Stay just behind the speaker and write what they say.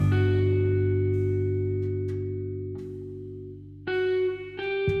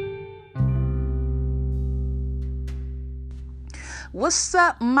What's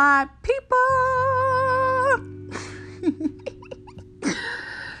up, my people?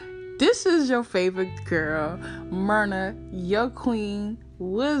 This is your favorite girl, Myrna, your queen.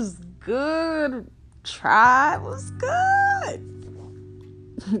 What's good, tribe? What's good?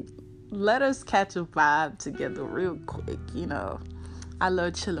 Let us catch a vibe together real quick, I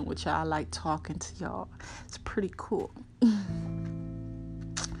love chilling with y'all. I like talking to y'all. It's pretty cool.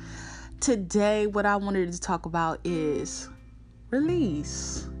 Today, what I wanted to talk about is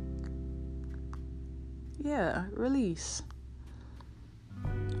release. Yeah, release.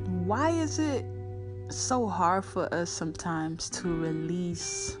 Why is it so hard for us sometimes to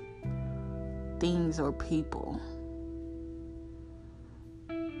release things or people?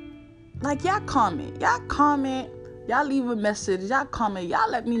 Like, y'all comment, y'all leave a message, y'all comment, y'all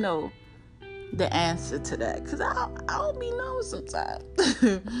let me know the answer to that, because I don't be knowing sometimes.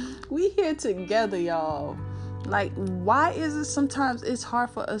 We here together, y'all. Like, why is it sometimes it's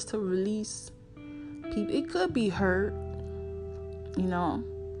hard for us to release people? It could be hurt,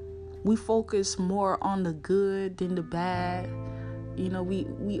 we focus more on the good than the bad.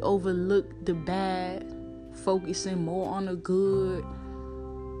 We overlook the bad, focusing more on the good,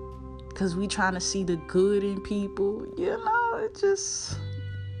 because we trying to see the good in people. That's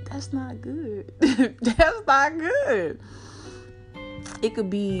not good. That's not good. It could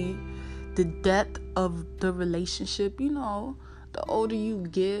be the depth of the relationship. The older you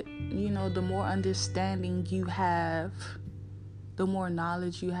get, the more understanding you have, the more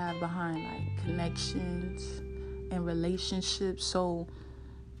knowledge you have behind like connections and relationships. So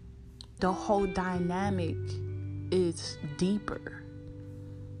the whole dynamic is deeper.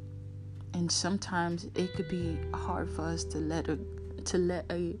 And sometimes it could be hard for us to let a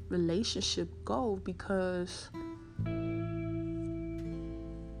relationship go because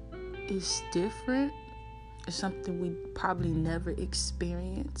it's different. It's something we probably never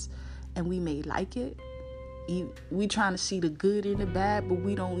experienced, and we may like it. We trying to see the good in the bad, but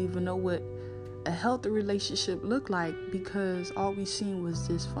we don't even know what a healthy relationship look like because all we seen was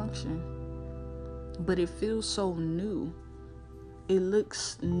dysfunction. But it feels so new. It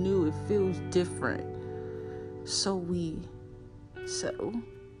looks new. It feels different. So we settle.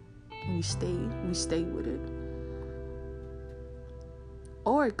 We stay with it.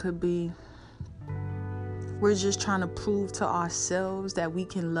 Or it could be we're just trying to prove to ourselves that we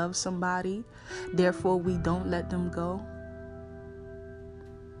can love somebody, therefore we don't let them go.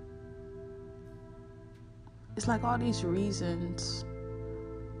 It's like all these reasons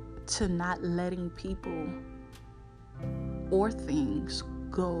to not letting people or things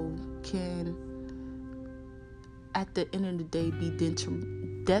go can, at the end of the day, be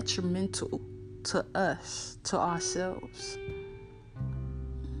detrimental to us, to ourselves.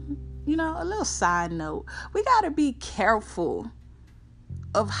 A little side note, we got to be careful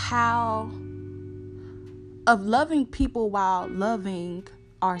of loving people while loving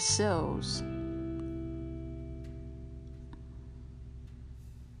ourselves.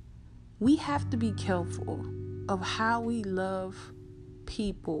 We have to be careful of how we love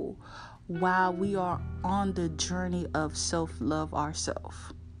people while we are on the journey of self-love ourselves.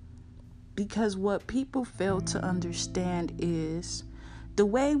 Because what people fail to understand is the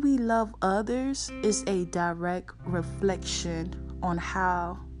way we love others is a direct reflection on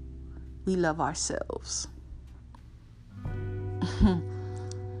how we love ourselves.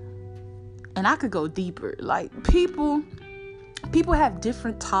 And I could go deeper. Like, people have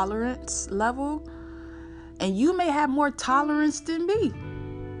different tolerance level, and you may have more tolerance than me.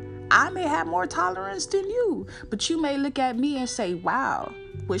 I may have more tolerance than you, but you may look at me and say, wow,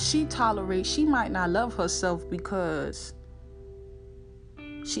 what she tolerates, she might not love herself because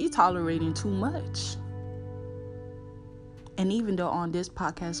she tolerating too much. And even though on this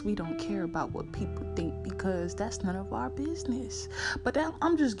podcast we don't care about what people think because that's none of our business, but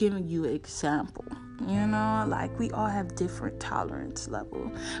I'm just giving you an example. Like, we all have different tolerance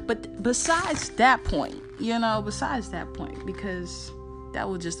level. But besides that point, because that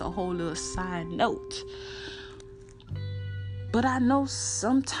was just a whole little side note. But I know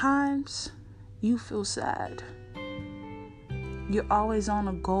sometimes you feel sad. You're always on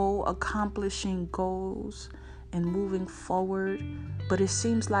a goal, accomplishing goals and moving forward. But it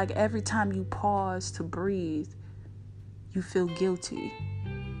seems like every time you pause to breathe, you feel guilty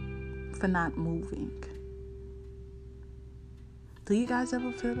for not moving. Do you guys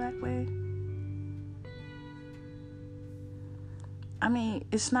ever feel that way? I mean,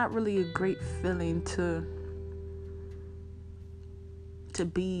 it's not really a great feeling to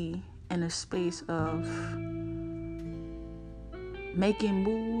be in a space of making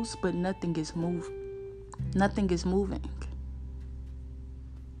moves, but nothing is moving.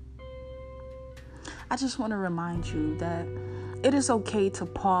 I just want to remind you that it is okay to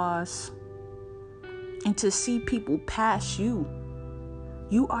pause and to see people pass you.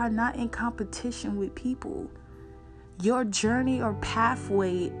 You are not in competition with people. Your journey or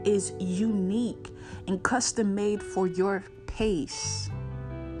pathway is unique and custom made for your pace.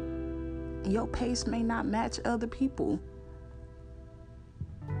 Your pace may not match other people.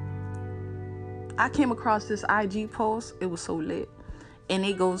 I came across this IG post. It was so lit. And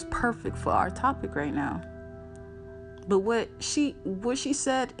it goes perfect for our topic right now. But what she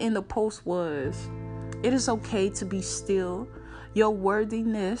said in the post was, it is okay to be still. Your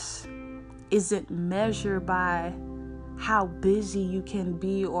worthiness isn't measured by how busy you can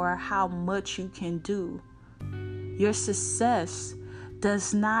be or how much you can do. Your success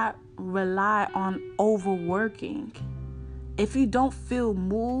does not rely on overworking. If you don't feel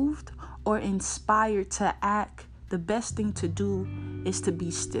moved or inspired to act, the best thing to do is to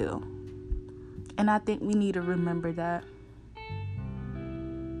be still. And I think we need to remember that.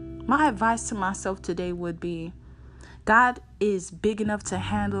 My advice to myself today would be, God is big enough to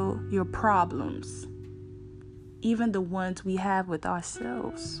handle your problems, even the ones we have with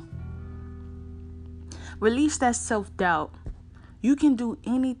ourselves. Release that self-doubt. You can do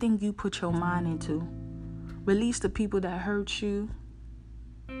anything you put your mind into. Release the people that hurt you.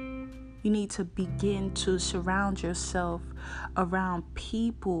 You need to begin to surround yourself around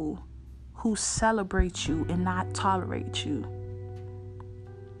people who celebrate you and not tolerate you.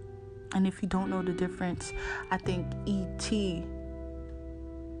 And if you don't know the difference, I think E.T.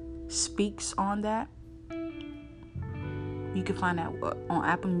 speaks on that. You can find that on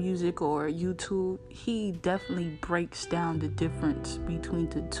Apple Music or YouTube. He definitely breaks down the difference between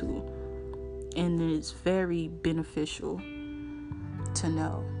the two. And it's very beneficial to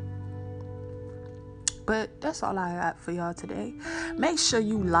know. But that's all I got for y'all today. Make sure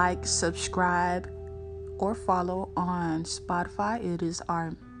you like, subscribe, or follow on Spotify. It is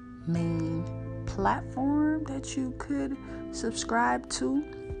our main platform that you could subscribe to.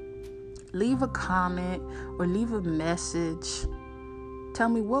 Leave a comment or leave a message. Tell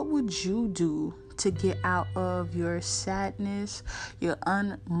me, what would you do to get out of your sadness, your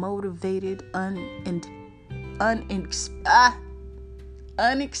unmotivated,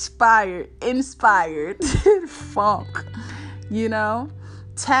 inspired funk, you know?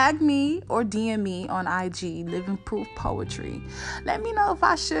 Tag me or DM me on IG, Living Proof Poetry. Let me know if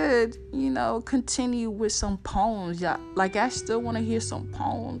I should, continue with some poems. Yeah, like I still want to hear some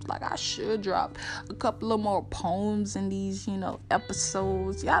poems. Like I should drop a couple of more poems in these,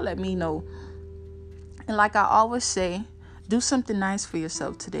 episodes. Y'all let me know. And like I always say, do something nice for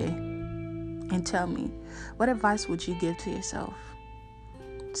yourself today. And tell me, what advice would you give to yourself?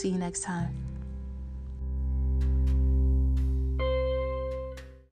 See you next time.